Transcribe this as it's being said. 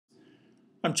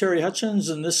I'm Terry Hutchens,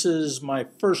 and this is my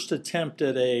first attempt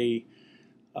at a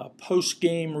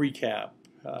post-game recap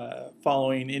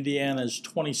following Indiana's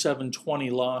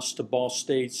 27-20 loss to Ball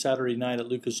State Saturday night at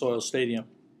Lucas Oil Stadium.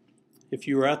 If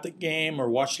you were at the game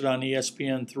or watched it on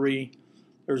ESPN3,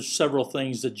 there's several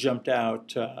things that jumped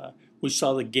out. We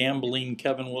saw the gambling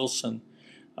Kevin Wilson.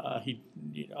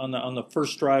 On the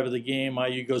first drive of the game,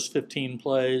 IU goes 15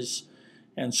 plays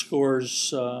and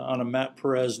scores on a Matt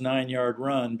Perez 9-yard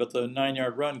run. But the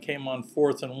 9-yard run came on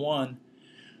 4th and 1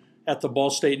 at the Ball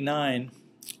State 9.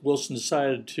 Wilson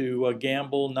decided to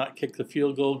gamble, not kick the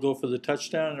field goal, go for the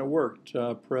touchdown, and it worked.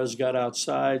 Perez got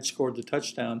outside, scored the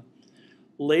touchdown.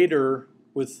 Later,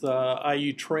 with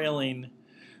IU trailing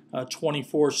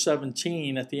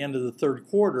 24-17 at the end of the third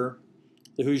quarter,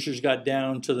 the Hoosiers got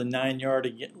down to the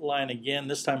 9-yard line again.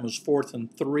 This time it was 4th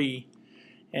and 3.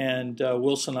 And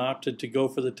Wilson opted to go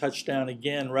for the touchdown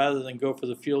again rather than go for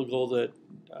the field goal that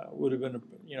would have been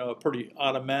a pretty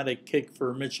automatic kick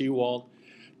for Mitch Ewald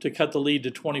to cut the lead to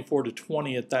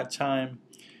 24-20 at that time.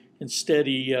 Instead,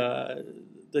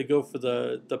 they go for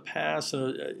the pass,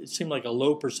 and it seemed like a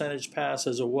low percentage pass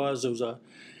as it was. It was a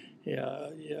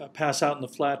pass out in the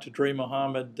flat to Dre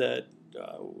Muhammad that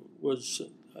was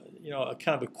a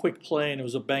kind of a quick play, and it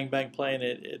was a bang-bang play, and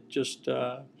it just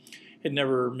it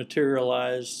never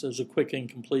materialized as a quick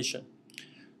incompletion.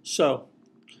 So,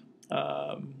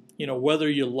 whether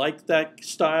you like that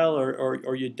style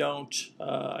or you don't,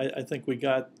 I think we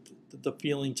got the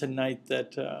feeling tonight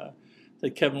that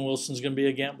that Kevin Wilson's going to be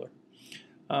a gambler.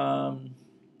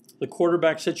 The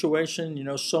quarterback situation,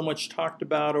 so much talked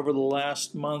about over the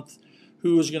last month.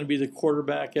 Who was going to be the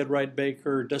quarterback? Ed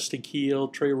Wright-Baker, Dusty Keel,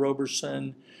 Trey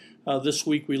Roberson. This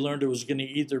week we learned it was going to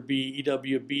either be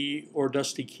EWB or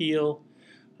Dusty Keel.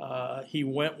 He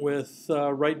went with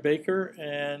Wright-Baker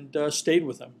and stayed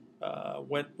with him.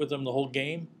 Went with him the whole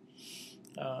game.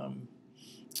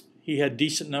 He had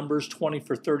decent numbers, 20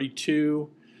 for 32,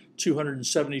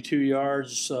 272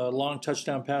 yards, long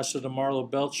touchdown pass to Marlo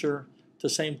Belcher. At the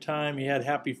same time, he had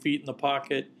happy feet in the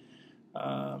pocket.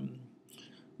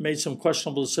 Made some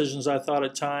questionable decisions, I thought,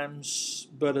 at times,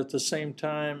 but at the same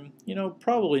time,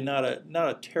 probably not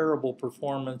a terrible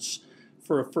performance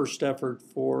for a first effort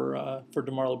for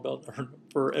DeMarlo Belcher,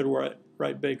 for Ed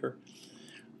Wright-Baker.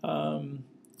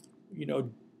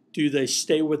 Do they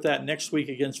stay with that next week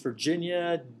against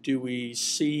Virginia? Do we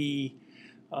see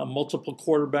multiple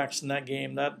quarterbacks in that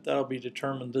game? That'll be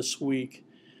determined this week.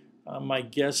 My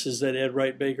guess is that Ed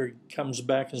Wright-Baker comes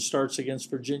back and starts against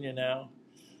Virginia now.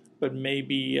 But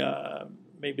maybe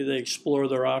they explore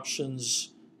their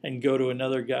options and go to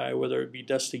another guy, whether it be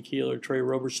Dusty Keel or Trey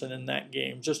Roberson in that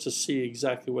game, just to see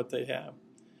exactly what they have.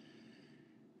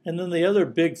 And then the other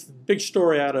big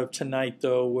story out of tonight,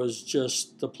 though, was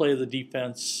just the play of the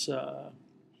defense.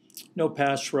 No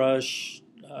pass rush,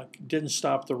 didn't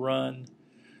stop the run,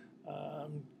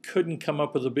 couldn't come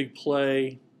up with a big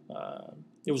play.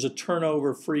 It was a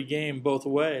turnover-free game both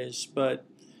ways, but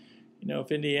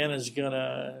if Indiana's going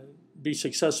to be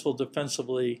successful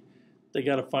defensively, they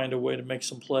got to find a way to make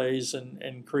some plays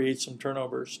and create some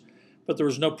turnovers. But there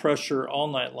was no pressure all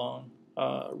night long.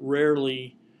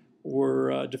 Rarely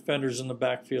were defenders in the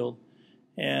backfield.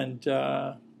 And,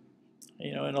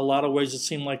 in a lot of ways it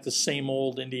seemed like the same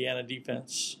old Indiana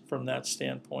defense from that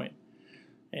standpoint.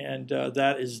 And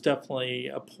that is definitely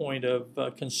a point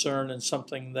of concern and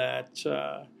something that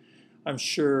I'm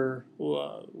sure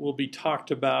will be talked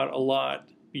about a lot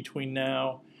between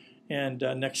now and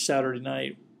next Saturday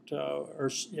night,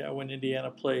 when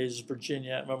Indiana plays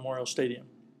Virginia at Memorial Stadium.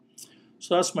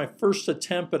 So that's my first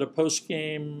attempt at a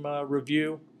post-game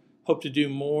review. Hope to do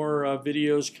more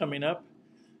videos coming up,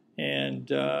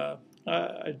 and I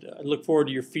look forward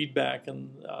to your feedback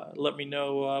and let me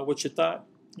know what you thought,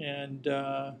 and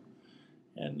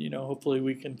hopefully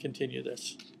we can continue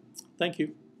this. Thank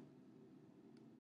you.